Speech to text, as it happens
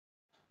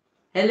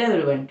Hello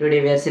everyone, today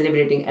we are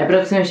celebrating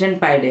Approximation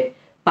Pi Day.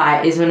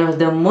 Pi is one of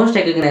the most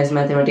recognized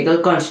mathematical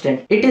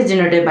constant. It is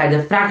denoted by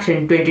the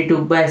fraction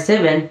 22 by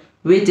 7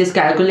 which is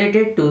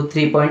calculated to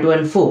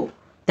 3.14.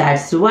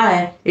 That's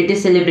why it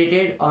is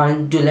celebrated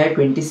on July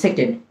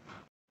 22nd.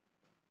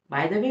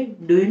 By the way,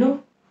 do you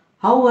know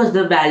how was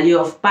the value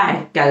of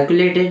pi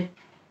calculated?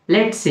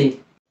 Let's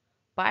see.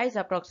 Pi is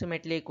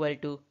approximately equal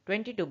to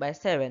 22 by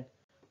 7.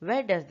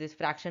 Where does this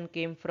fraction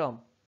came from?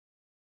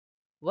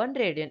 1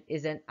 radian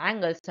is an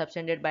angle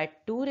subtended by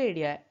 2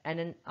 radii and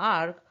an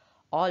arc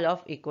all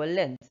of equal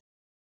length.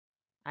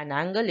 An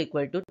angle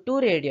equal to 2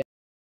 radian.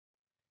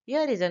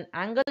 Here is an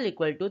angle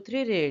equal to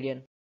 3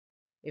 radian.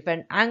 If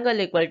an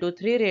angle equal to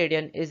 3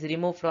 radian is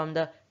removed from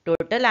the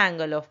total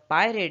angle of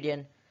pi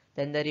radian,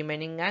 then the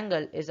remaining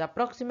angle is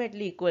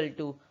approximately equal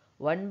to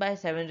 1 by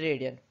 7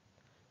 radian.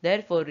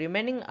 Therefore,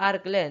 remaining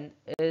arc length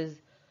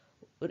is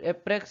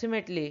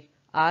approximately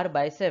r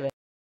by 7.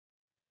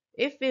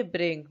 If we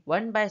bring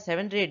 1 by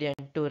 7 radian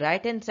to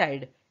right hand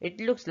side,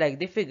 it looks like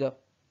the figure.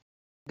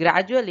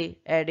 Gradually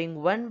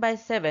adding 1 by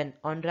 7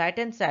 on right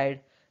hand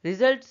side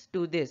results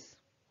to this.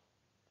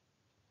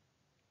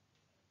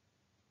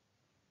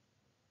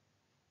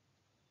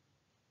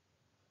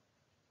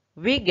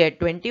 We get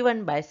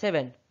 21 by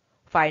 7.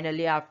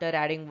 Finally, after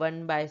adding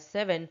 1 by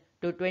 7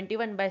 to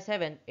 21 by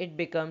 7, it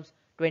becomes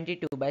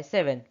 22 by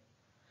 7.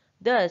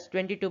 Thus,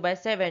 22 by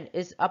 7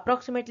 is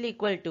approximately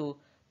equal to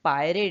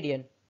pi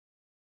radian.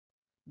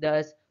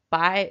 Thus,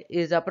 pi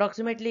is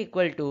approximately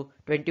equal to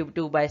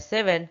 22 by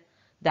 7,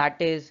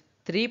 that is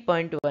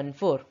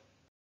 3.14.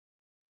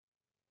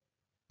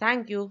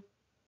 Thank you.